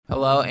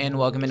Hello and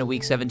welcome into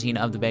Week 17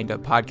 of the Banged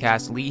Up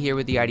Podcast. Lee here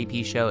with the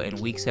IDP show, and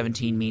Week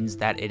 17 means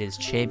that it is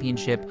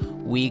championship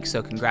week,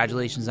 so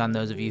congratulations on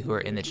those of you who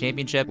are in the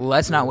championship.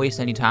 Let's not waste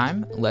any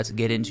time. Let's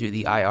get into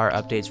the IR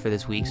updates for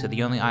this week. So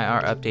the only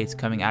IR updates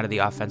coming out of the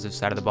offensive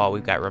side of the ball,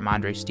 we've got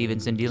Ramondre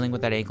Stevenson dealing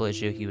with that ankle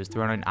issue. He was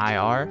thrown on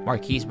IR.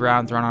 Marquise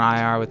Brown thrown on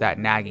IR with that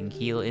nagging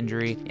heel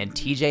injury, and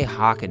TJ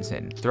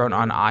Hawkinson thrown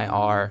on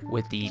IR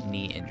with the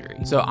knee injury.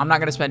 So I'm not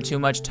going to spend too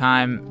much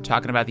time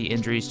talking about the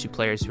injuries to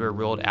players who are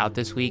ruled out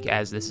this week,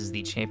 as this is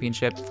the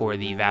championship for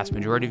the vast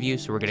majority of you,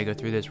 so we're going to go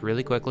through this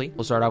really quickly.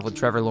 We'll start off with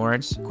Trevor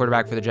Lawrence,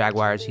 quarterback for the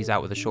Jaguars. He's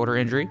out with a shoulder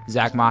injury.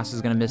 Zach Moss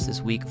is going to miss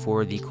this week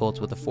for the Colts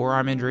with a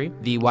forearm injury.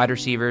 The wide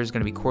receiver is going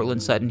to be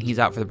Courtland Sutton. He's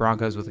out for the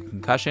Broncos with a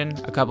concussion.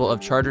 A couple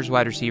of Chargers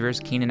wide receivers,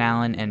 Keenan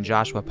Allen and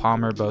Joshua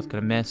Palmer, both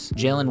going to miss.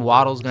 Jalen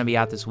Waddle is going to be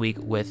out this week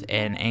with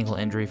an ankle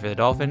injury for the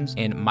Dolphins,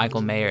 and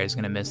Michael Mayer is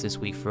going to miss this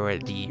week for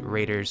the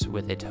Raiders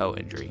with a toe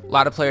injury. A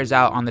lot of players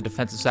out on the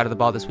defensive side of the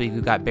ball this week.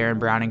 We've got Baron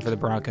Browning for the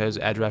Broncos,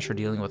 edge rusher,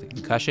 dealing with a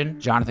concussion.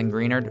 Jonathan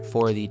Greenard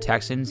for the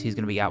Texans, he's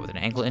going to be out with an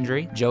ankle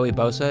injury. Joey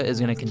Bosa is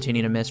going to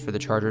continue to miss for the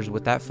Chargers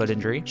with that foot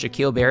injury.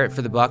 Shaquille Barrett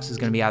for the Bucs is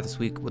going to be out this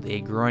week with a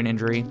groin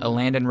injury.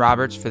 Landon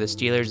Roberts for the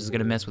Steelers is going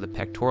to miss with a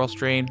pectoral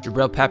strain.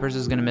 Jabril Peppers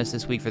is going to miss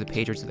this week for the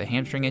Patriots with a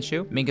hamstring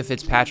issue. Minka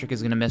Fitzpatrick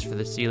is going to miss for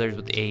the Steelers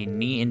with a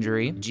knee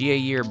injury.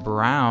 Jair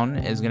Brown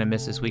is going to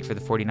miss this week for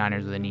the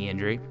 49ers with a knee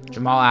injury.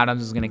 Jamal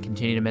Adams is going to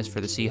continue to miss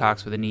for the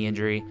Seahawks with a knee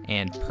injury.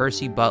 And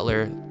Percy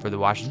Butler for the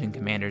Washington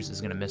Commanders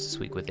is going to miss this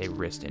week with a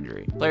wrist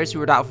injury. Players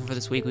who are doubtful for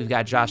this week, we've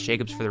got Josh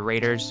Jacobs for the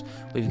Raiders.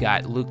 We've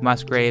got Luke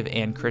Musgrave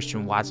and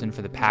Christian Watson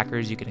for the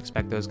Packers. You can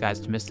expect those guys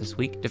to miss this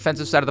week.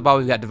 Defensive side of the ball,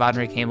 we've got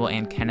Devondre Campbell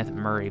and Kenneth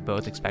Murray,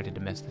 both expected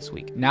to miss this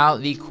week. Now,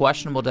 the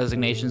questionable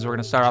designations. We're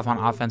going to start off on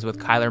offense with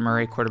Kyler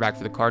Murray, quarterback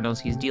for the Cardinals.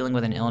 He's dealing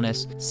with an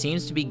illness,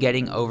 seems to be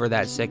getting over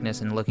that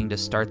sickness and looking to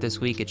start this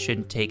week. It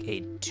shouldn't take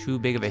a too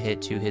big of a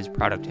hit to his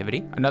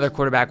productivity. Another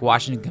quarterback,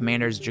 Washington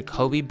Commanders,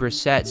 Jacoby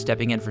Brissett,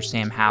 stepping in for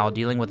Sam Howell,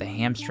 dealing with a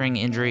hamstring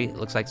injury. It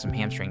looks like some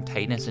hamstring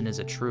tightness and is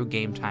a true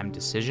game time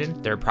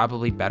decision. There are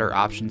probably better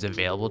options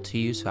available to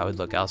you, so I would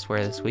look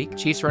elsewhere this week.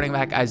 Chiefs running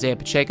back Isaiah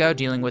Pacheco,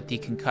 dealing with the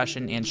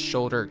concussion and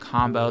shoulder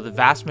combo. The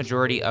vast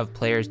majority of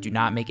players do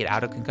not make it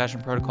out of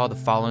concussion protocol the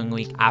following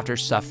week after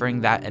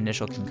suffering that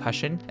initial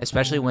concussion,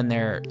 especially when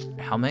their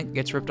helmet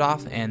gets ripped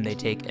off and they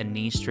take a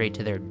knee straight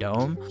to their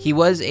dome. He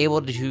was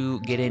able to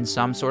get in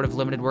some sort of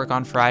limited work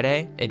on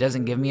Friday. It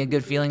doesn't give me a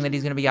good feeling that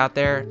he's going to be out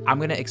there. I'm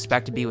going to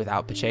expect to be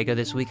without Pacheco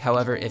this week.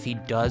 However, if he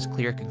does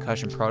clear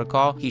concussion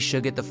protocol, he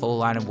should get the full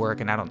line of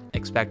work, and I don't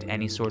expect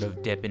any sort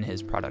of dip in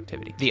his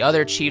productivity. The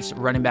other Chiefs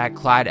running back,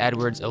 Clyde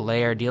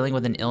Edwards-Helaire, dealing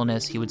with an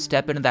illness. He would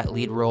step into that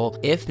lead role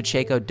if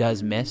Pacheco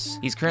does miss.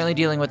 He's currently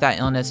dealing with that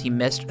illness. He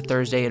missed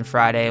Thursday and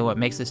Friday. What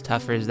makes this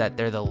tougher is that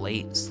they're the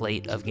late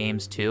slate of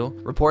games too.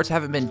 Reports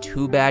haven't been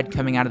too bad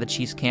coming out of the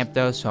Chiefs camp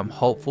though, so I'm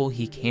hopeful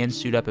he can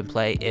suit up and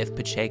play if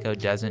Pacheco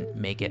doesn't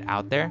make it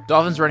out there.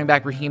 Dolphins running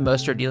back Raheem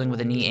Mostert dealing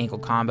with a knee-ankle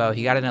combo.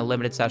 He got in a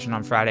limited session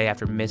on Friday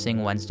after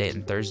missing Wednesday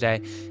and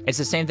Thursday. It's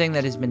the same thing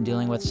that he's been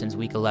dealing with since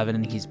week 11,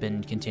 and he's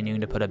been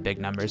continuing to put up big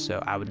numbers,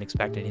 so I wouldn't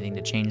expect anything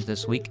to change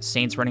this week.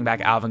 Saints running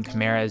back Alvin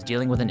Kamara is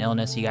dealing with an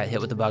illness. He got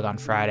hit with the bug on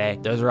Friday.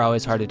 Those are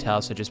always hard to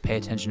tell, so just pay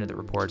attention to the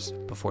reports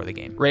before the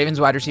game. Ravens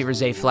wide receiver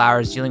Zay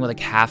Flowers dealing with a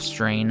calf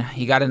strain.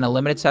 He got in a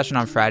limited session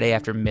on Friday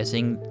after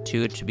missing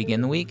two to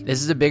begin the week.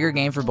 This is a bigger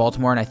game for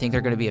Baltimore, and I think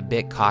they're going to be a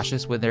bit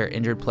cautious with their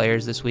injured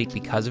players this week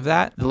because of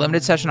that. The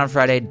limited session on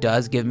Friday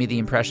does give me the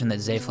impression that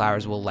Zay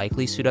Flowers will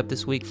likely suit up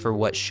this week for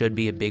what should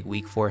be a big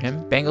week for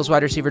him. Bengals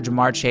wide receiver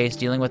Jamar Chase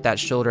dealing with that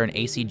shoulder and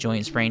AC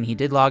joint sprain. He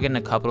did log in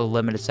a couple of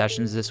limited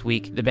sessions this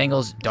week. The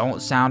Bengals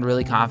don't sound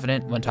really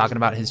confident when talking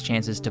about his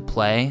chances to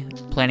play,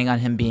 planning on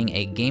him being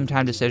a game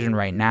time decision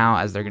right now,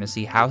 as they're going to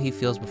see how he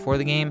feels before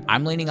the game.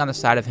 I'm leaning on the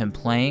side of him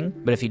playing,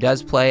 but if he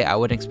does play, I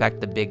wouldn't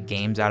expect the big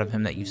games out of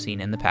him that you've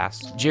seen in the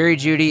past. Jerry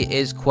Jeudy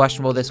is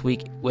questionable this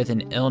week with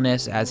an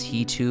illness, as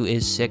he too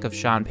is sick of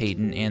Sean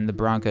Payton, and the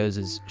Broncos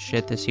is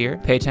shit this year.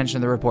 Pay attention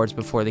to the reports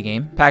before the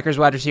game. Packers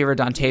wide receiver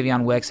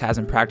Dontavion Wicks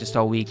hasn't practiced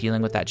all week,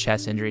 dealing with that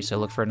chest injury, so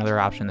look for another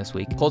option this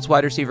week. Colts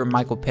wide receiver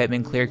Michael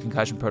Pittman cleared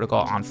concussion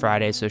protocol on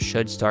Friday, so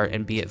should start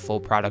and be at full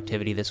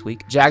productivity this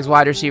week. Jags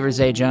wide receiver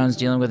Zay Jones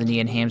dealing with a knee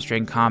and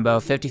hamstring combo.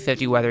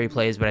 50-50 whether he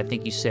plays, but I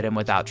think you sit him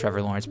without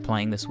Trevor Lawrence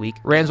playing this week.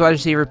 Rams wide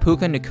receiver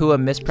Puka Nacua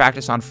missed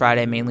practice on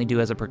Friday, mainly due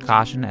as a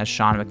precaution, as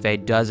Sean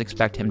McVay does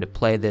expect him to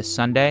play this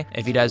Sunday.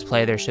 If he does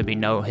play, there should be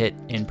no hit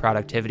in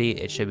productivity.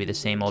 It should be the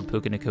same old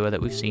Puka Nacua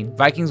that we've seen.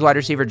 Vikings wide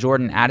receiver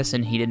Jordan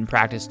Addison, he didn't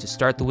practice to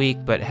start the week,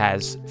 but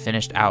has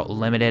finished out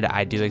limited.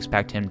 I do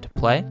expect him to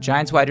play.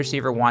 Giants wide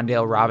receiver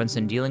Wan'Dale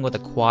Robinson dealing with a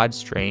quad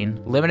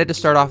strain. Limited to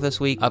start off this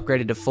week,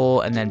 upgraded to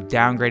full, and then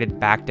downgraded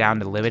back back down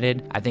to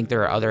limited, I think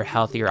there are other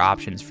healthier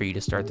options for you to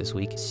start this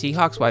week.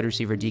 Seahawks wide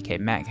receiver DK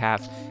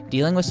Metcalf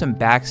dealing with some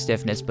back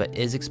stiffness, but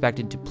is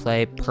expected to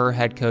play per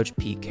head coach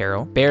Pete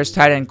Carroll. Bears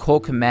tight end Cole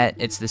Kmet,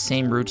 it's the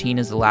same routine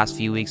as the last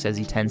few weeks as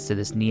he tends to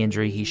this knee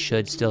injury. He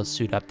should still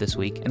suit up this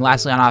week. And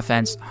lastly on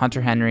offense,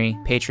 Hunter Henry,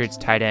 Patriots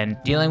tight end,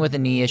 dealing with a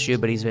knee issue,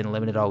 but he's been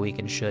limited all week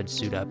and should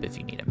suit up if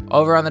you need him.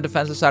 Over on the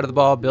defensive side of the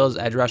ball, Bills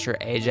edge rusher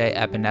AJ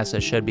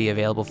Epinesa should be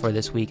available for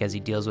this week as he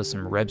deals with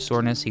some rib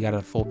soreness. He got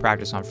a full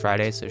practice on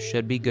Friday, so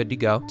should be good to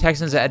go.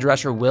 Texans edge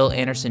rusher Will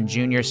Anderson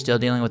Jr. still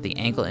dealing with the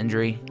ankle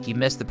injury. He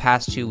missed the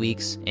past 2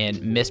 weeks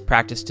and missed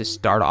practice to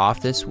start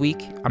off this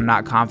week. I'm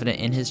not confident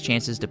in his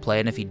chances to play,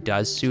 and if he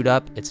does suit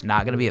up, it's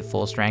not going to be at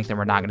full strength and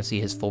we're not going to see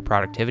his full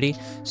productivity,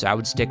 so I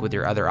would stick with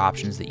your other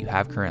options that you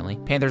have currently.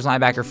 Panthers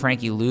linebacker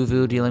Frankie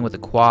Louvu dealing with a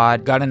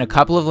quad. Got in a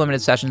couple of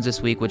limited sessions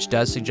this week, which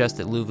does suggest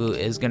that Louvu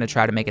is going to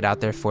try to make it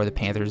out there for the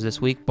Panthers this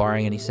week,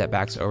 barring any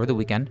setbacks over the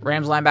weekend.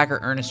 Rams linebacker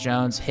Ernest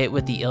Jones hit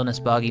with the illness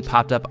bug. He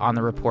popped up on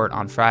the report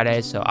on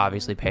Friday, so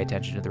obviously pay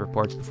attention to the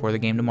reports before the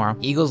game tomorrow.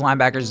 Eagles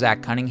linebacker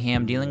Zach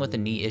Cunningham dealing with a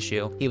knee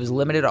issue. He was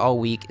limited all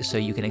week, so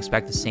you can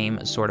expect the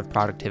same sort of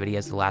productivity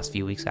as the last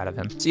few weeks out of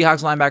him.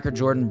 Seahawks linebacker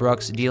Jordan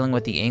Brooks dealing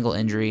with the ankle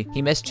injury.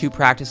 He missed 2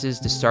 practices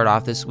to start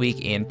off this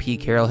week, and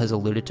Pete Carroll has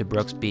alluded to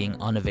Brooks being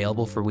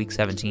unavailable for week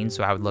 17,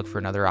 so I would look for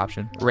another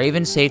option.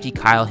 Ravens safety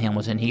Kyle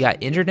Hamilton. He got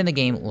injured in the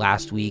game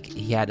last week.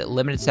 He had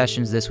limited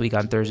sessions this week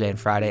on Thursday and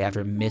Friday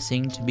after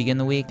missing to begin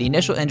the week. The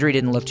initial injury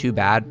didn't look too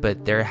bad,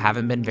 but there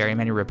haven't been very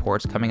many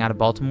reports coming out of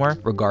Baltimore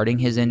regarding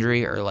his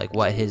injury or like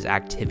what his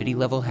activity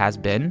level has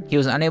been. He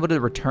was unable to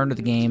return to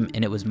the game,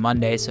 and it was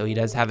Monday, so he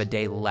does have a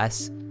day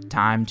less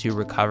time to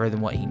recover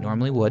than what he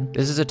normally would.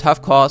 This is a tough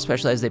call,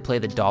 especially as they play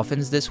the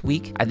Dolphins this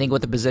week. I think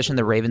with the position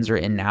the Ravens are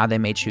in now, they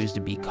may choose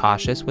to be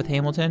cautious with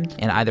Hamilton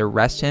and either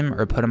rest him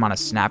or put him on a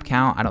snap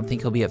count. I don't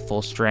think he'll be at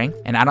full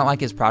strength, and I don't like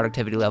his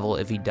productivity level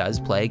if he does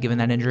play given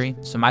that injury.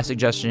 So my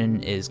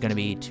suggestion is going to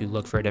be to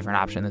look for a different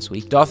option this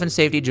week. Dolphins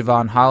safety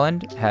Javon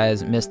Holland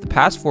has missed the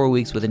past 4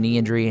 weeks with a knee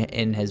injury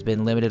and has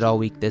been limited all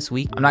week this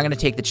week. I'm not going to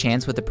take the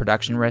chance with the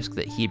production risk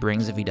that he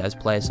brings if he does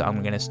play, so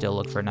I'm going to still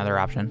look for another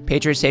option.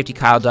 Patriots safety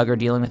Kyle Duggar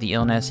dealing with the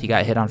illness. He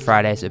got hit on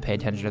Friday, so pay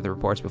attention to the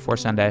reports before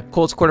Sunday.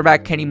 Colts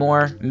quarterback Kenny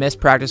Moore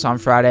missed practice on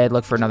Friday. I'd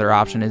look for another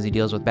option as he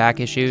deals with back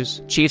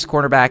issues. Chiefs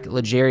cornerback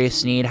L'Jarius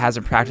Sneed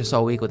hasn't practiced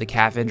all week with a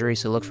calf injury,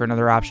 so look for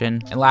another option.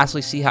 And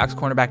lastly, Seahawks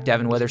cornerback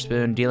Devin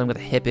Witherspoon dealing with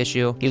a hip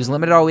issue. He was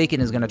limited all week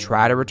and is going to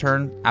try to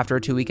return after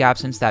a 2-week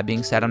absence. That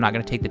being said, I'm not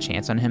going to take the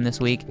chance on him this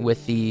week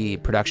with the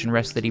production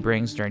risk that he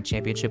brings during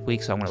championship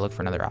week, so I'm going to look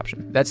for another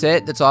option. That's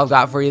it. That's all I've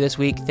got for you this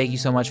week. Thank you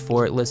so much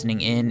for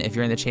listening in. If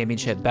you're in the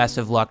championship, best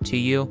of luck to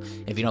you.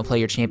 If you don't play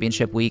your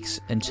championship weeks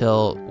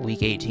until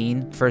week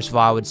 18, first of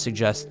all, I would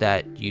suggest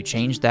that you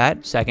change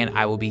that. Second,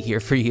 I will be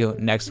here for you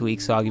next week,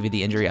 so I'll give you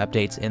the injury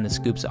updates and the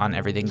scoops on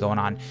everything going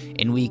on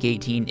in week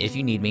 18 if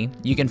you need me.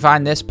 You can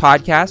find this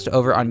podcast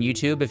over on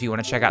YouTube. If you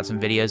want to check out some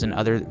videos and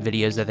other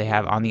videos that they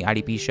have on the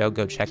IDP show,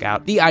 go check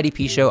out the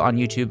IDP show on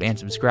YouTube and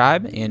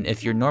subscribe. And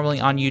if you're normally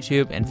on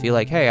YouTube and feel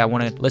like, hey, I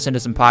want to listen to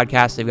some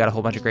podcasts, they've got a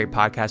whole bunch of great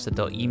podcasts that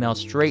they'll email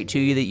straight to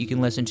you that you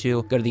can listen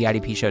to. Go to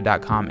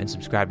theidpshow.com and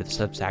subscribe to the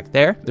Substack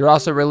there. They're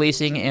also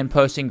releasing and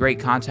posting great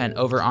content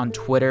over on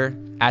Twitter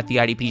at the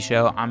IDP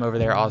show. I'm over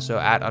there also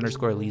at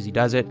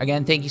 _LeazyDoesIt.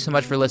 Again, thank you so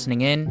much for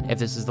listening in. If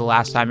this is the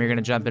last time you're going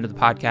to jump into the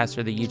podcast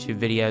or the YouTube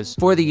videos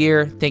for the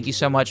year, thank you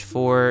so much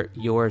for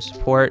your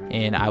support,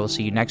 and I will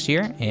see you next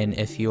year. And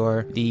if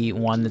you're the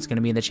one that's going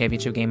to be in the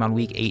championship game on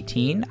week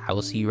 18, I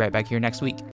will see you right back here next week.